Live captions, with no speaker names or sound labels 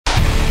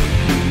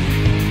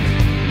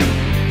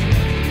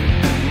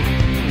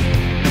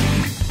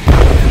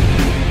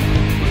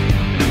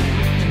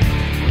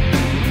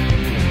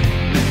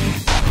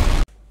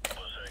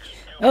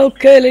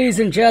Okay, ladies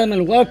and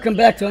gentlemen, welcome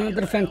back to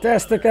another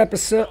fantastic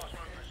episode,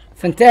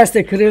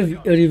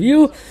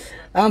 review.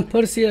 I'm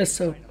Perseus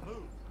of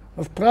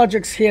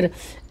Projects here,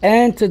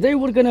 and today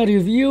we're gonna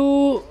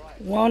review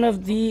one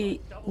of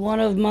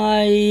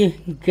my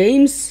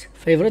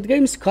favorite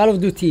games, Call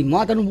of Duty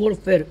Modern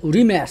Warfare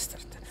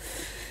Remastered.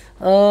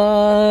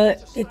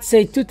 It's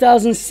a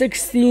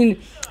 2016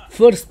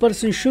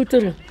 first-person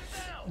shooter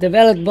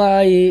developed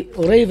by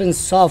Raven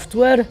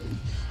Software.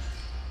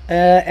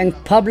 And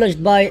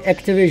published by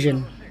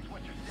Activision.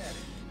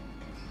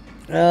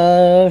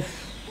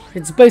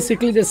 It's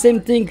basically the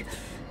same thing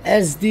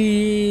as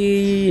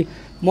the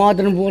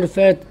Modern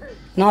Warfare,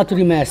 not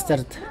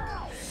remastered.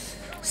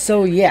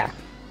 So yeah,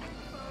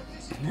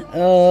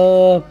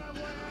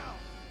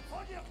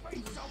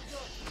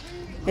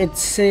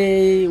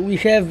 we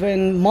have a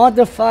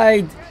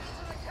modified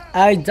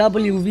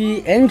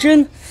IWV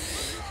engine,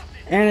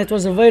 and it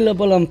was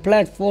available on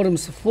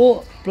platforms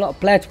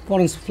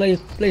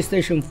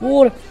PlayStation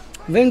 4,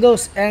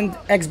 Windows and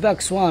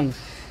Xbox One.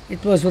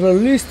 It was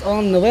released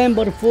on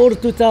November 4,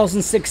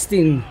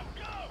 2016.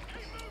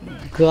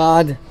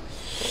 God,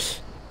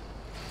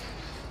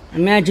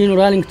 imagine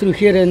running through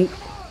here in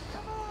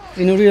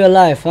real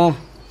life, huh?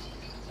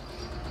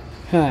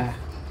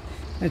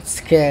 That's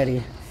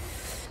scary.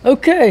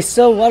 Okay,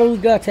 so what do we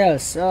got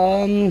else?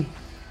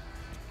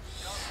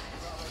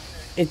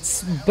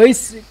 It's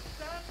basic.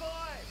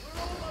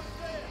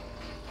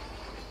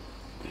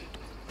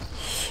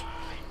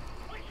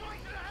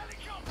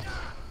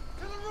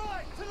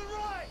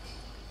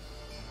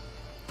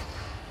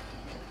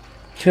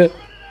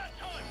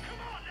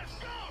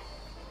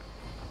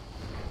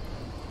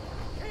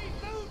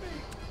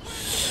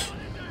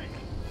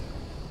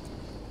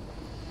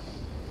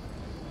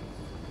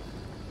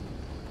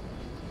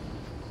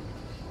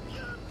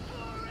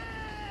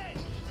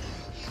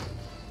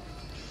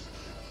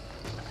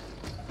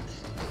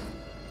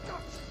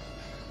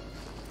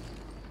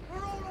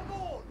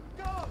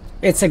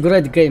 It's a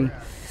great game.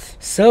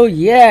 So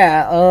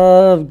yeah,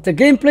 the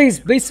gameplay is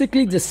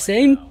basically the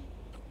same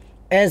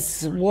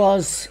as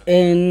was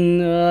in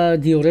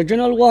the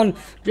original one,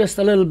 just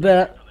a little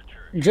better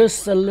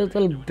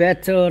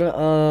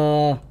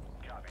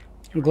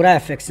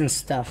graphics and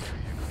stuff.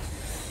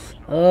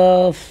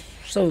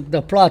 So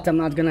the plot, I'm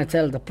not gonna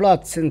tell the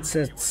plot since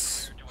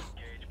it's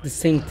the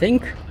same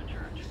thing.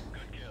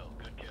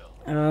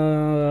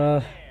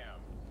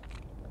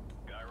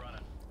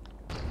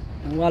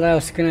 What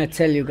else can I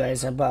tell you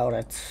guys about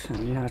it?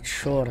 I'm not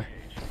sure.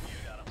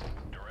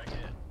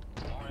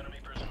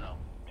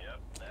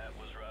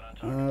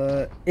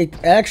 It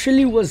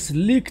actually was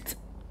leaked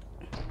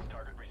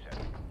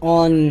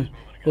on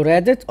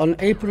Reddit on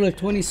April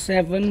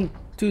 27,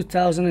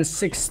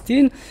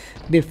 2016,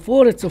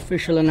 before its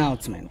official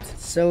announcement.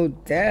 So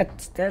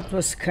that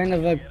was kind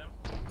of a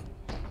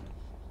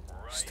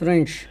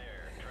strange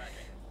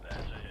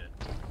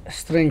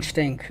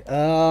thing.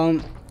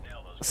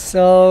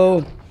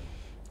 So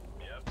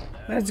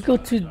let's go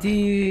to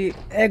the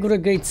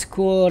aggregate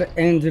score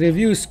and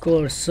review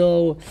score.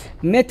 So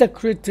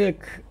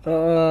Metacritic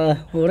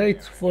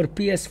rate for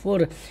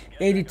PS4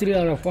 83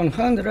 out of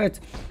 100.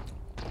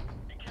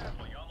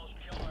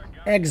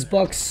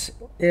 Xbox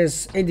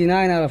is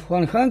 89 out of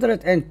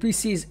 100 and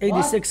PC is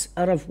 86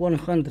 out of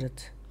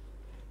 100.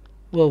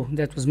 Whoa,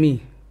 that was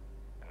me.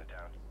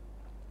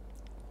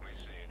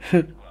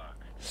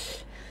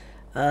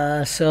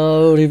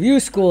 So review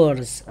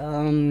scores.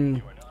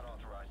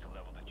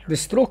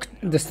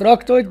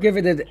 Destructoid gave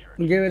it an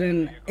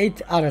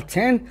 8 out of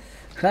 10.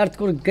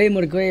 Hardcore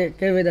Gamer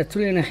gave it a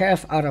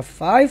 3.5 out of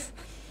 5.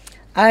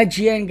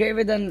 IGN gave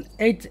it an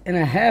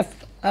 8.5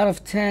 out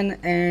of 10,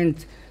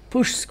 and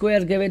Push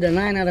Square gave it a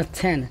 9 out of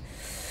 10.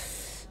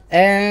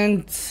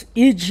 And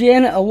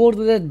EGN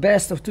awarded it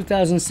Best of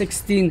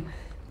 2016,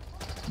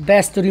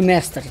 Best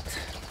Remastered.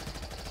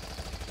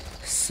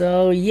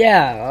 So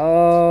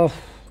yeah,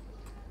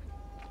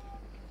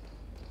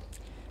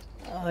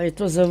 it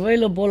was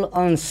available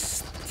on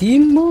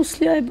Steam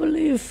mostly, I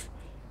believe.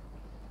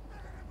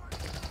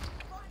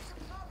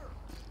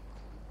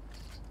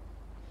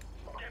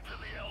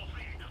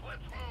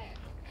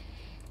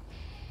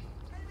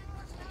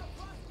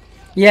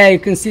 Yeah, you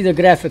can see the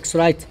graphics,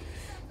 right?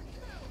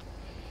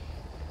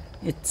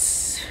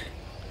 It's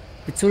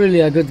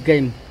really a good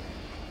game.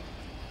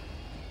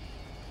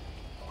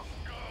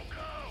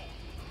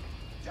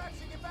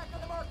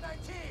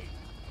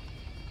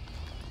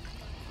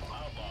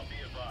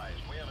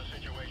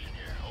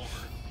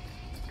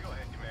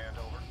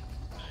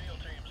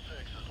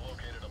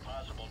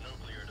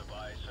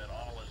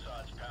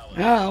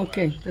 Ah,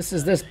 okay, this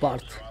is this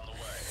part.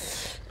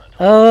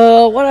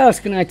 What else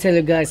can I tell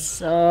you guys?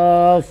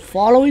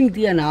 Following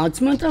the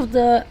announcement of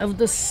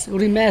this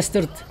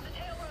remastered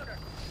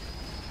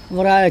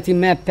variety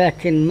map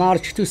pack in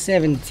March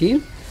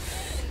 2017,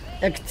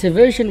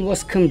 Activision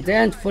was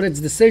condemned for its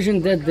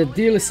decision that the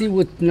DLC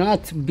would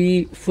not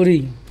be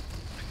free.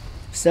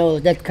 So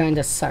that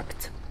kinda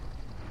sucked.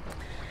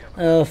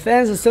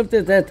 Fans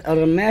asserted that a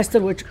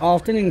remaster, which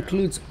often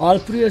includes all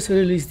previously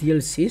released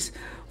DLCs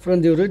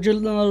from the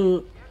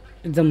original,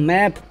 the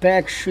map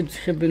pack should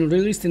have been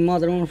released in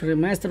Modern Warfare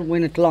Remastered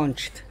when it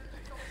launched.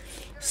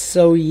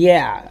 So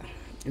yeah,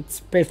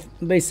 it's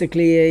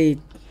basically a,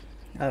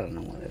 I don't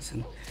know what is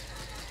it.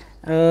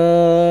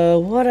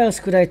 What else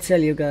could I tell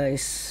you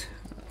guys?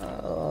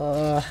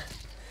 The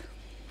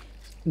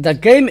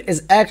game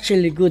is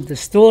actually good. The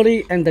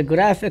story and the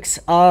graphics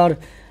are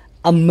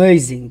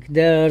amazing.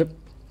 They're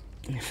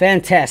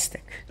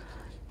fantastic.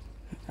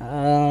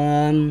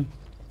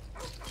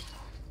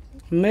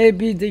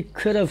 Maybe they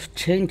could have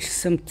changed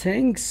some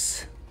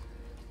things,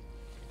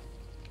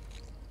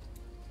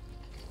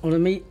 or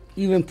maybe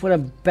even put a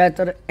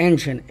better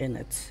engine in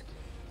it.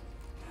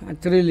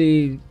 It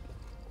really,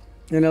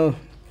 you know,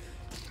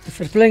 if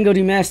you're playing a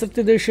remastered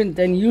edition,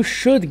 then you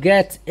should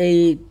get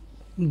a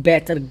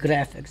better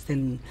graphics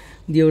than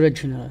the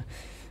original.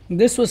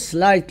 This was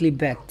slightly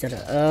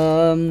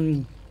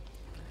better.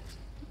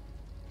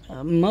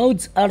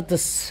 Modes are the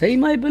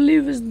same, I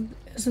believe,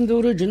 as in the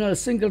original,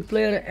 single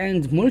player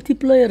and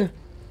multiplayer.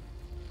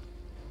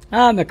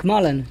 Ah,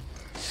 McMullen.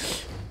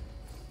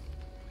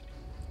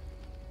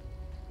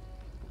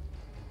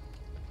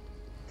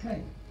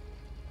 Okay.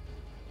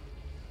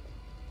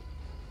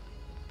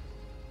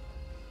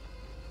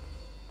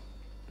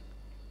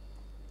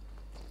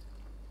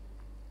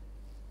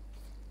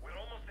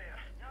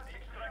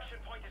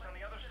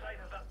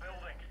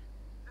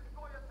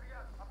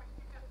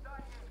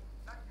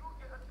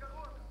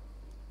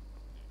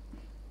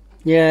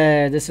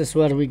 Yeah, this is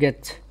where we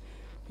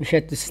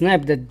had to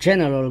snap that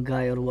general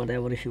guy or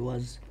whatever he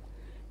was.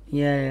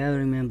 Yeah, I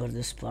remember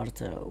this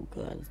part. Oh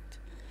god.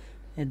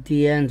 At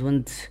the end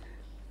when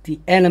the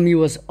enemy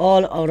was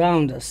all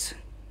around us.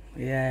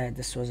 Yeah,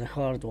 this was a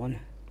hard one.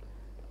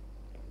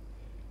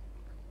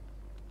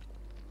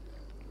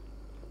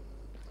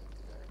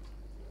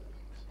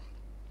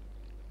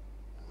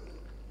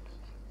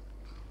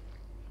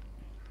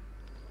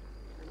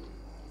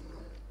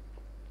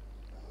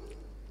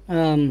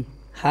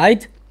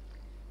 Hide?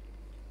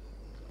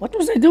 What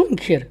was I doing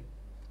here?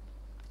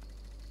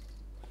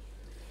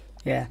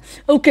 Yeah.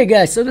 Okay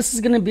guys, so this is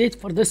gonna be it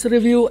for this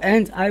review,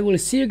 and I will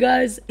see you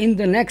guys in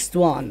the next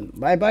one.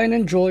 Bye bye and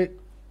enjoy.